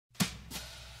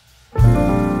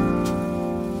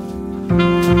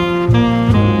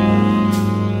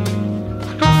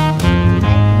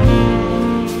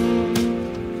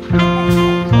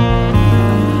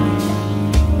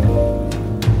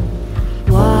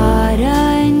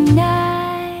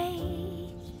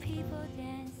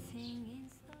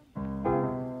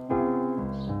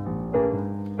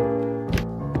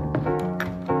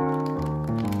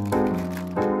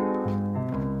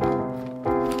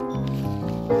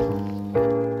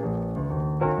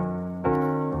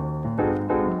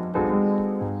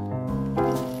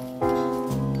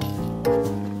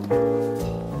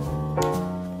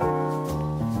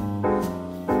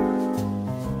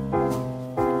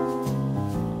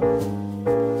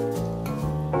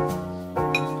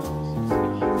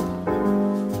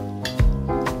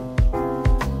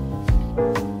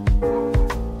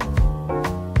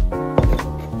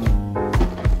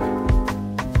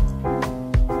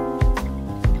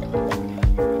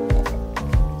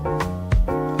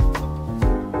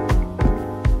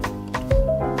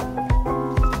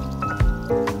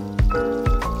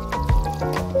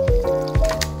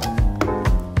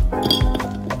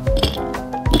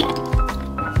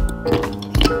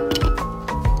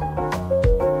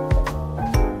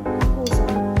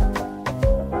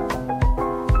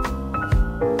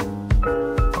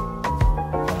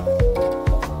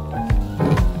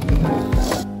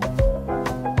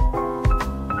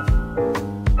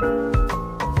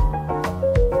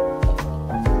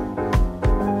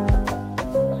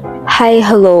Hi,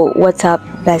 hello, what's up,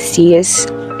 besties?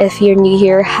 If you're new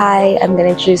here, hi, I'm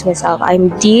gonna introduce myself. I'm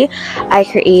D. I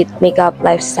create makeup,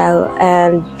 lifestyle,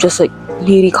 and just like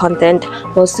beauty content,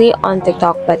 mostly on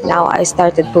TikTok, but now I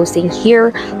started posting here,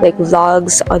 like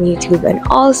vlogs on YouTube and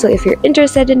all. So if you're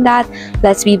interested in that,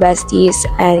 let's be besties,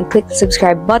 and click the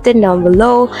subscribe button down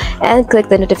below and click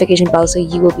the notification bell so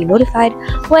you will be notified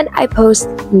when I post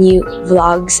new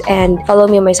vlogs, and follow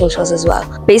me on my socials as well.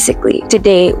 Basically,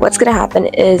 today, what's gonna happen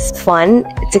is fun,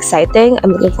 it's exciting,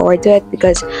 I'm looking forward to it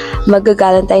because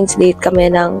mag-Galentines date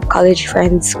kami ng college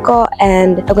friends ko,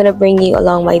 and I'm gonna bring you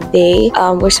along my day.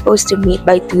 We're supposed to meet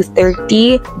by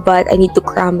 2:30, but I need to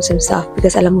cram some stuff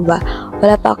because alam mo ba,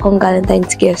 wala pa akong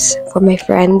Galentine's gifts for my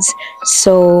friends.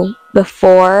 So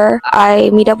before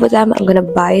I meet up with them, I'm gonna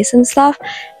buy some stuff,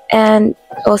 and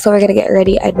also we're gonna get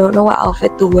ready. I don't know what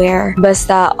outfit to wear,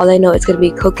 basta all I know it's gonna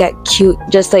be coquette, cute,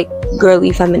 just like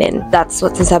girly, feminine. That's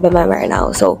what's inside my mind right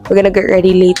now. So we're gonna get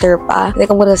ready later pa. I think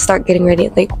I'm gonna start getting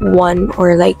ready at like 1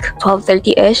 or like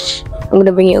 12:30ish. I'm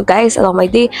gonna bring you guys along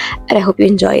my day, and I hope you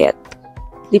enjoy it.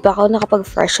 Di pa ako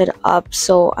nakapag-freshen up,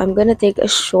 so I'm gonna take a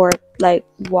short like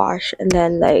wash and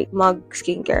then like mug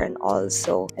skincare and all.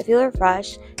 So I feel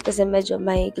refreshed kasi medyo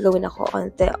may gagawin ako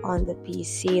on the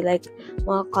PC, like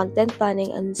mga content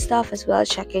planning and stuff, as well as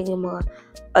checking yung mga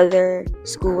other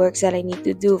schoolworks that I need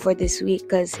to do for this week,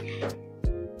 because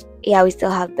yeah, we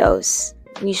still have those.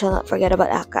 We shall not forget about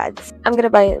ACADS. I'm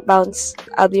gonna bounce.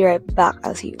 I'll be right back.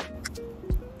 I'll see you.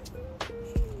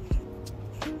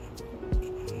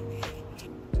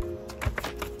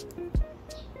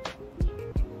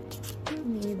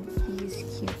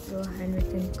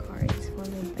 Handwritten cards for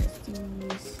my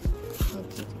besties. How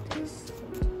cute it is.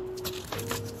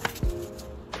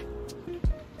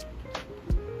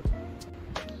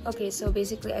 Okay, so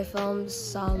basically I filmed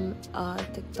some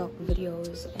TikTok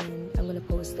videos and I'm gonna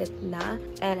post it na.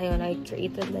 And I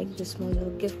created like the small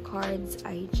little gift cards.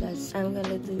 I'm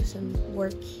gonna do some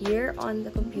work here on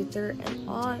the computer and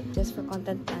all, just for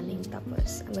content planning.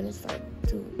 Tapos I'm gonna start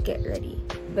to get ready.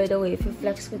 By the way, if you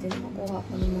flex ko din, makuha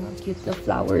ko ng mga cute na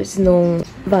flowers nung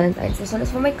Valentine's. This one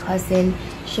is from my cousin.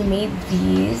 She made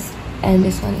these. And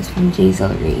this one is from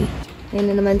𝘿𝙀𝙀𝙀. Ngayon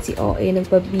na naman si 𝘬𝘬𝑗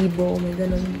nagpabibo. May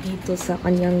ganun dito sa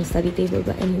kanyang study table.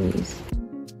 But anyways,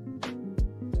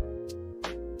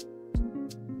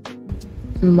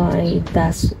 my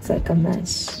desk looks like a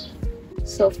mess.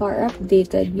 So far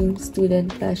updated yung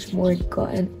student dashboard ko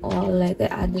and all. Like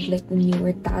I added like the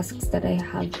newer tasks that I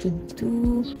have to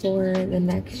do for the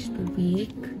next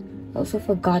week. I also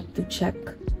forgot to check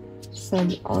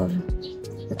some of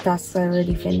the tasks I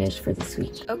already finished for this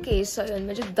week. Okay, so yun,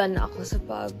 medyo done na ako sa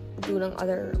pag-do ng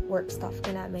other work stuff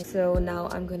ko namin. So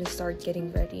now I'm gonna start getting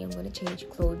ready. I'm gonna change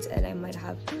clothes and I might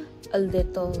have a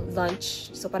little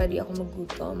lunch. So para di ako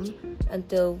magutom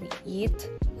until we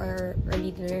eat our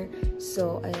early dinner.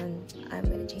 So ayun, I'm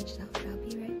gonna change now and I'll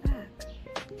be right back.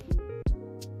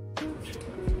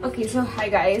 Okay, so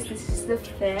hi guys, this is the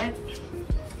fit.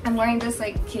 I'm wearing this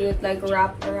like cute like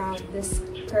wrap around this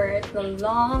skirt, the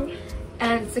long,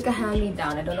 and it's like a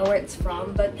hand-me-down. I don't know where it's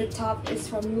from, but the top is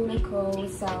from 𝘬𝑆,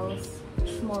 sells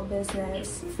small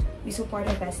business. We support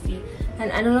our bestie.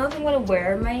 And I don't know if I'm gonna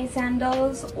wear my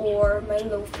sandals or my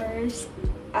loafers.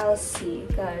 I'll see,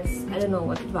 because I don't know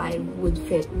what vibe would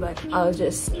fit, but I'll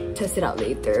just test it out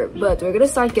later. But we're gonna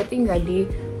start getting ready.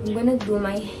 I'm gonna do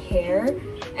my hair,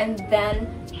 and then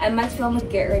I might film a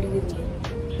get ready with me.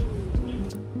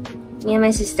 Me and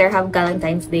my sister have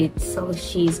Galentine's dates, so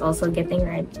she's also getting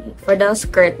ready. For the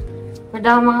skirt, for the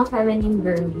mga feminine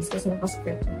girlies, kasi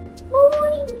naka-skirt.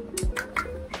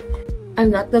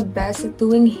 I'm not the best at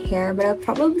doing hair, but I'll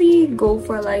probably go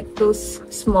for like those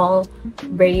small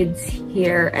braids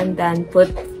here and then put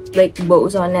like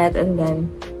bows on it and then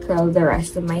curl the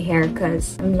rest of my hair,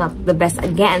 because I'm not the best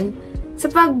again sa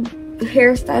pag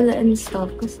hairstyle and stuff.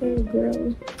 Kasi,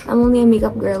 girl, I'm only a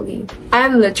makeup girly.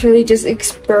 I'm literally just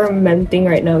experimenting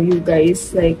right now, you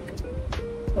guys. Like,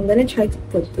 I'm gonna try to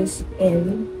put this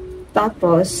in.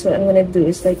 Tapos, what I'm gonna do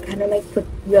is like kind of like put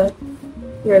the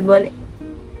red one,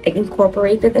 like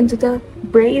incorporate it into the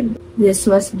braid. This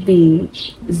must be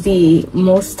the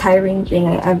most tiring thing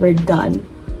I ever done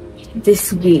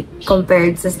this week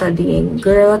compared to studying.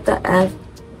 Girl, what the F?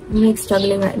 I'm like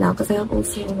struggling right now because I have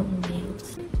also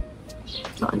nails.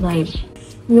 So annoyed.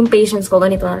 Yung patience ko,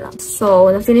 ganito na lang. So,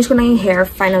 na-finish ko na yung hair.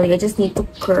 Finally, I just need to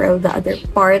curl the other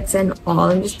parts and all.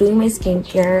 I'm just doing my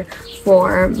skincare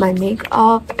for my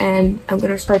makeup. And I'm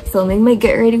gonna start filming my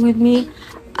Get Ready With Me.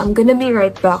 I'm gonna be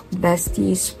right back,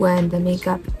 besties, when the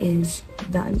makeup is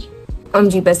done.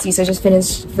 OMG, besties, I just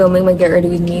finished filming my Get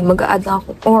Ready With Me. Mag-a-add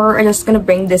ako. Or I'm just gonna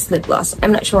bring this lip gloss.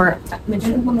 I'm not sure.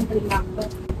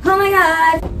 Oh my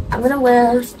god! I'm gonna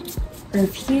wear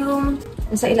perfume.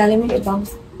 Nasa ilalim yung ibang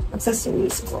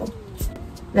accessories ko.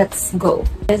 Let's go.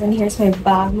 And here's my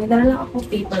bag. May dala lang ako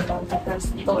paper bag.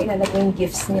 Tapos ito ilalagay yung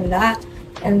gifts nila.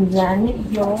 And then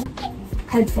yung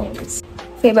headphones.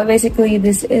 Okay, but basically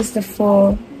this is the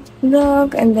full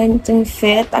look. And then to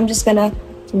fit, I'm just gonna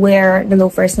wear the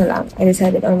loafers na lang. I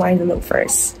decided on wearing the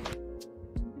loafers.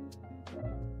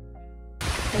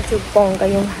 Medyo bongga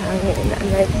yung hangin. I'm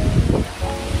like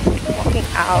walking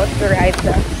out to ride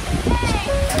the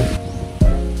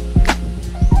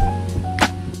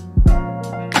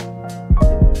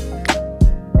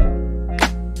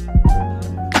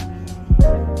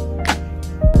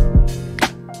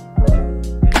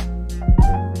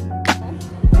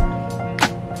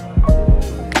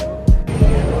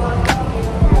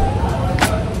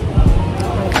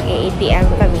ATM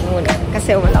kami muna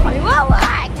kasi wala kami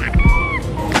wawag.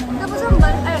 Tapos ang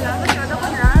ayun lang,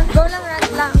 tapos run. Go lang, run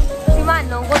lang. Si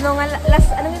Manong, kuno nga,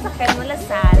 ano yung sakyan mo?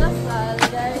 Lasal. Lasal,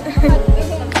 guys.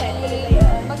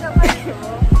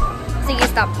 Sige,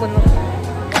 stop, kuno.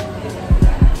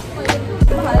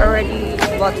 Already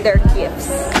bought their gifts.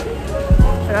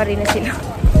 Ano rin na sila.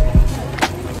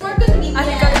 Ang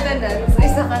contendants,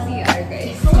 isa ka CR,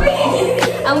 guys.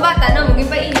 Ang bata na,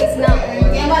 mag-ipainis na.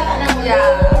 Ang bata na,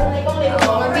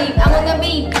 ang mga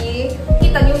baby,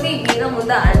 kita niyo baby na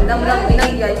mudaan, damdam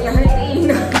pinagyan niya, hartiin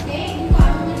na.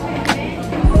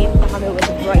 Meet na kami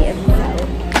with Brian.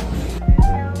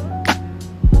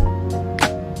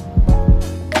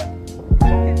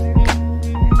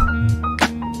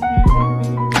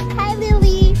 Hi,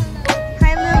 Lily.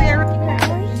 Hi, Lily. We're here.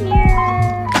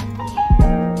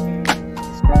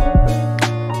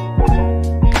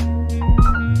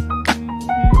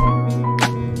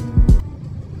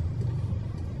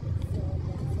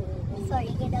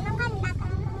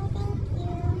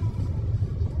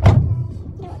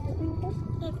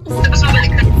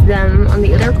 Them on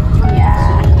the other car.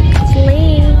 Yeah. It's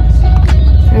late.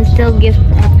 I'm still gift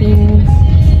wrapping.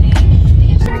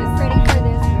 Ready for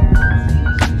this,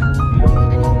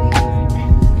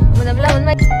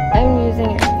 I'm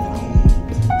using it.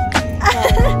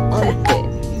 Okay.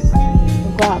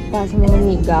 Guwapa sa mga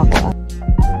amiga ko.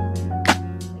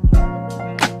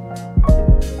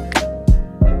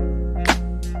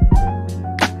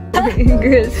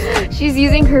 She's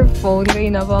using her phone right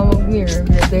now for mirror.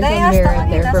 There's a mirror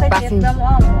there for passenger.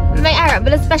 May Arab,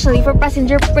 but especially for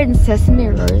passenger princess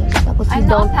mirrors. I'm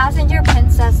not a passenger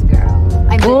princess girl.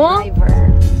 I'm a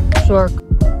driver. Sure.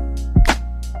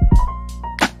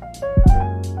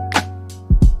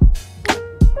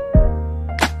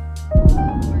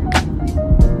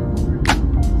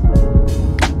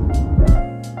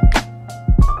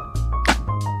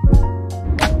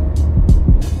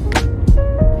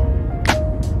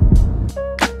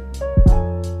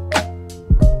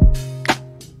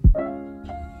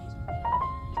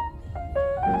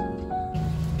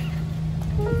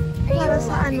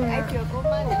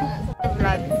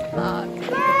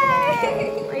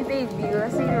 My baby,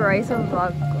 kasi rice ang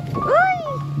vlog ko. Uy!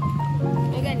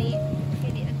 May gani.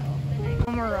 Hindi na to.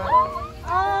 Camera.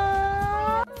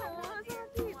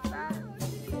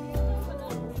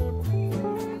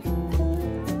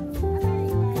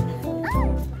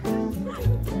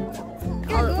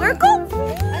 We're cool!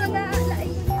 Ano na?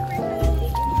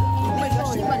 Oh my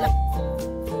gosh, wala.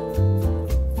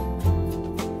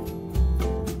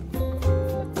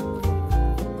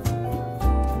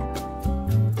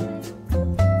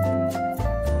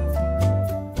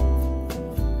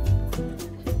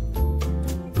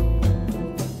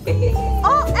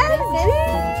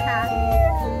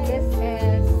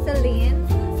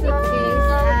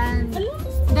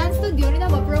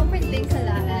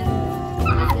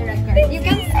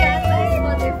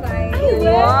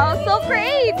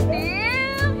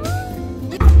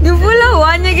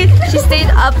 She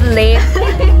stayed up late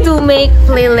to make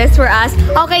playlists for us.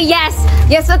 Okay, yes!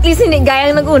 Yes, at least hindi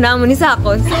gaya ang nag-una mo ni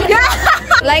Sakon.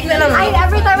 Like na lang.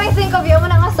 Every time I think of you, mo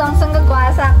na nga songs ang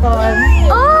gagwa sa akon.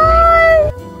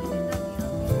 Ay!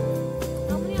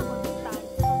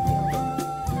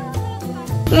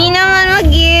 Hindi naman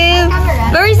mag-give.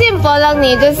 Very simple lang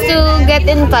ni. Just to get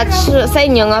in touch sa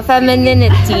inyo nga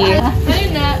femininity.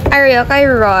 Ariel, kay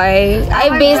Roy.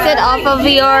 I based it off of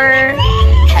your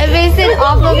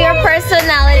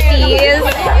personalities.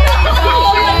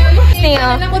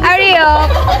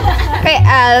 Ariel, kay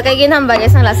Al, kay ginhambal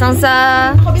niya sang lasang sa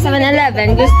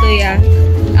 7-Eleven. Gusto ya.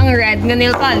 Ang red nga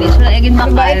nail polish. Wala yung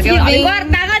bakal.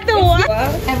 Kwarta ka to.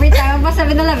 Every time pa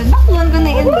 7-Eleven, bakuan ko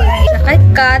na yun. Kay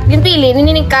Kat, yung pili,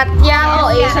 ni Kat ya.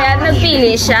 Oo, siya.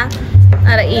 Nagpili siya.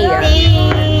 Ara iya.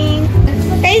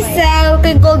 Kay Sal,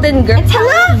 kay Golden Girl.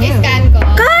 Hala! Scan ko.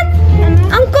 Kat!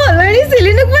 Ang color ni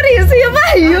Silly nagpareho siya ba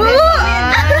yun?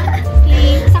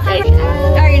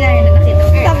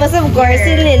 Tapos of course,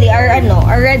 si Lily,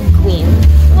 our red queen.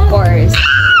 Of course.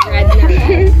 Red na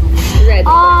red. Red.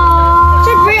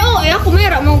 Siyempre, ako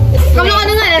mayroon mo. Kamu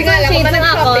ano nga, nasa shades ng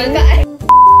akon.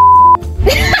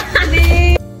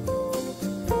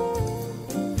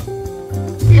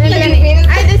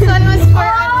 Ay, this one was for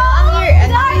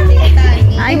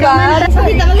I got it.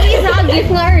 Kita mag-isa ka gift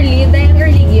nga early. Dahil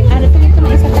early gift. Ano ito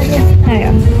na isa ka gift?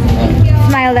 Ayun.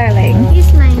 Smile, darling. You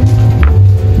smile.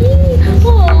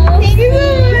 Oh, thank you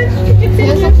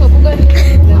so much.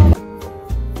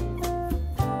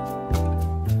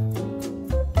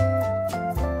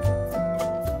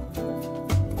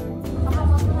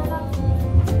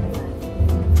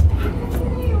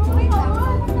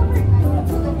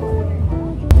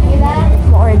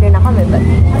 Ma-order na kami ba?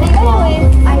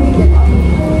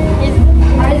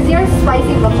 Is your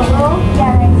spicy buffalo?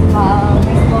 Yeah,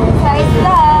 size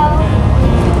lang.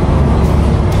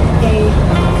 Okay.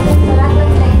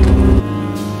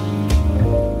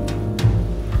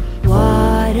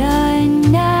 What a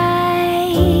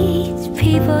night,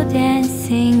 people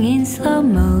dancing in slow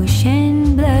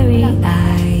motion, blurry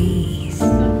eyes.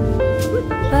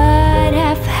 But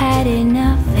I've had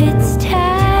enough, it's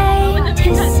time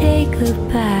to say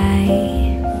goodbye.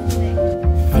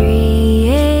 3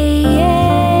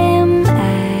 a.m.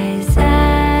 as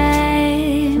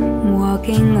I'm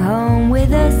walking home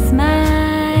with a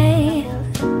smile.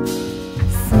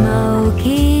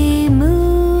 Smoky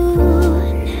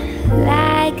moon,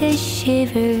 like a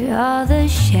shiver, all the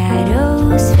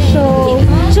shadows fade.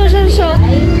 So,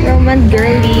 Roman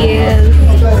girlies.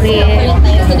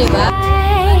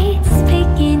 Lights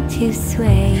begin to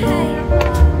sway.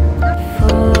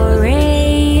 4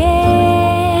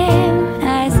 a.m.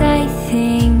 as I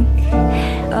think,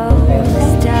 oh,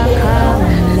 Stockholm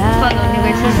love.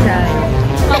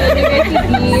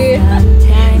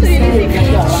 Sometimes I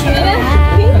picture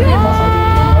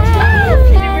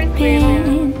I've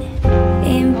been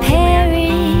in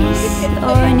Paris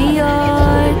or New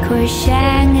York or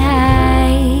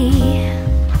Shanghai.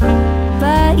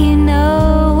 But you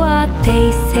know what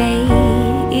they say,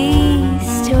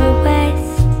 east or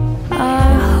west,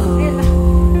 our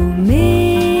home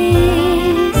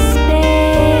is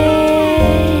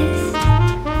best.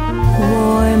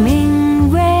 Warming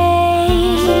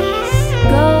rays,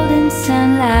 golden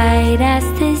sunlight as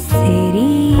the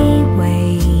city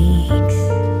wakes.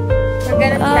 We're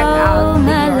gonna check Oh, out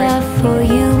my love for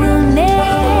you will never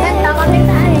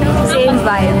same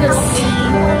vibes.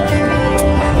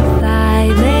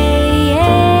 5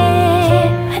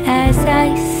 a.m. as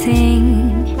I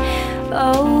sing,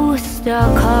 oh,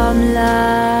 Stockholm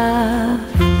love.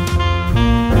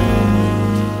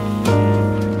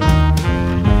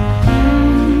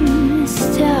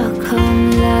 Stockholm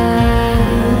love.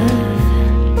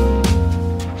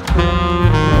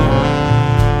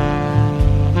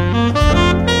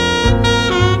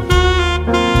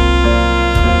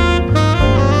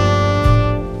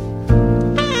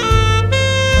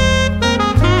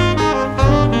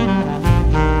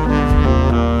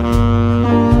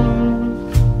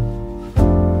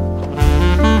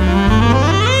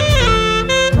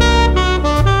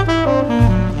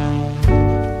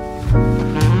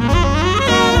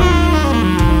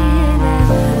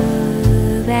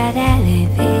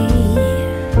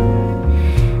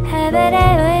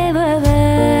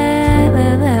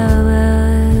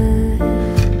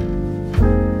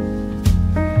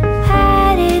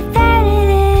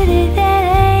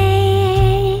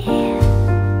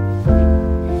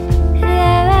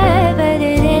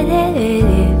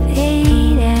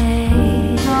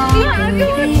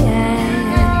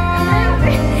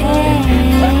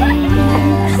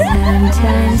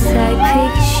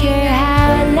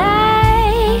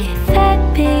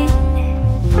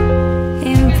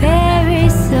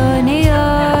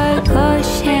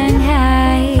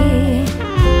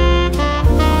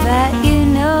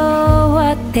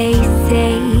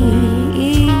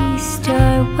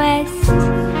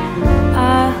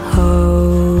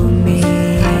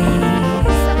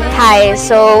 Hi,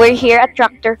 so we're here at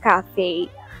Tractor Cafe.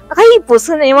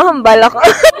 Nakahipos na yung mahambal ako.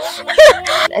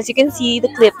 As you can see, the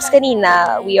clips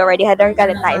kanina, we already had our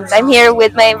Galentines. I'm here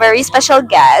with my very special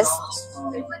guest.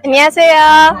 안녕하세요.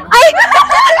 Ay!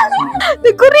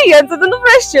 Nag-Korean, so don't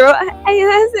pressure.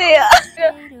 안녕하세요.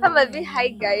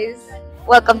 Hi guys.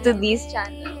 Welcome to this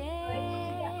channel.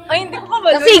 Ay, hindi ko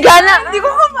kabalo. Kasi gana. Hindi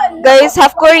ko kabalo. Guys,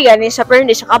 half Korean siya, pero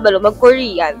hindi siya kabalo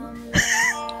mag-Korean.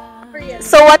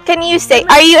 So what can you say?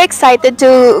 Are you excited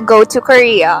to go to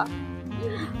Korea?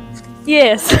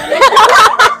 Yes.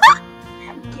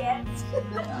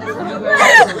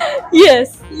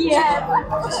 Yes. Yes.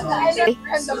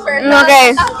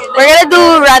 Okay, we're gonna do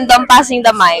random passing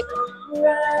the mic.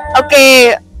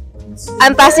 Okay,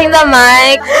 I'm passing the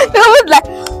mic.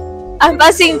 I'm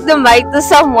passing the mic to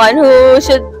someone who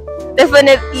should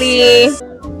definitely.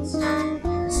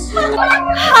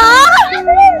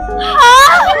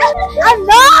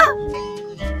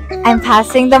 I'm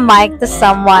passing the mic to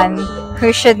someone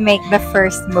who should make the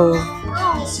first move.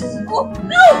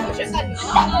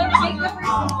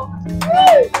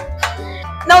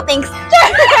 No thanks.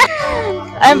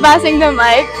 I'm passing the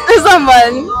mic to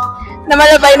someone na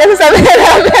malabay na sa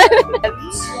 7-Eleven.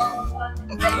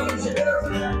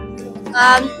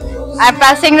 I'm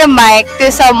passing the mic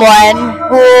to someone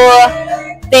who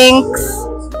thinks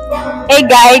a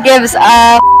guy gives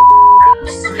a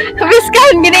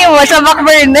Biskan, gini mo sa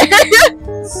backburner.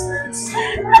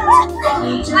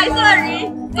 Ay, sorry.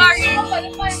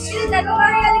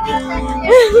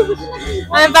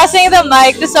 I'm passing the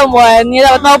mic to someone yung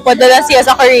dapat mapupunta siya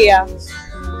sa Korea.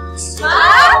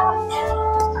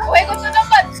 Uy, kung saan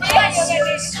naman siya?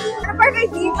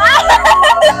 Perfect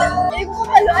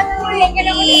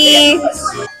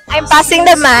I'm passing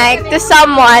the mic to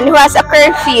someone who has a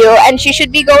curfew and she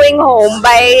should be going home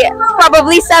by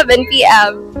probably 7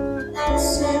 p.m.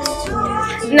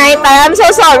 Night time. I'm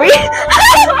so sorry.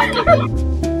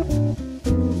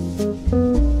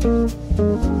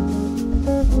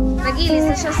 Nag-ilis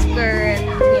na siya skirt.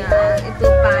 Yan. Ito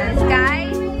pants.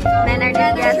 Guys, men are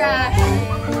together.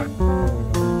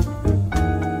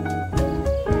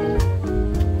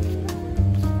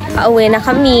 Pauwi na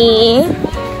kami.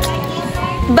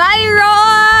 Bye,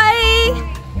 Roy!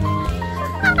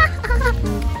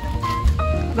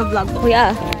 Ba-vlog ko,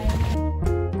 kuya.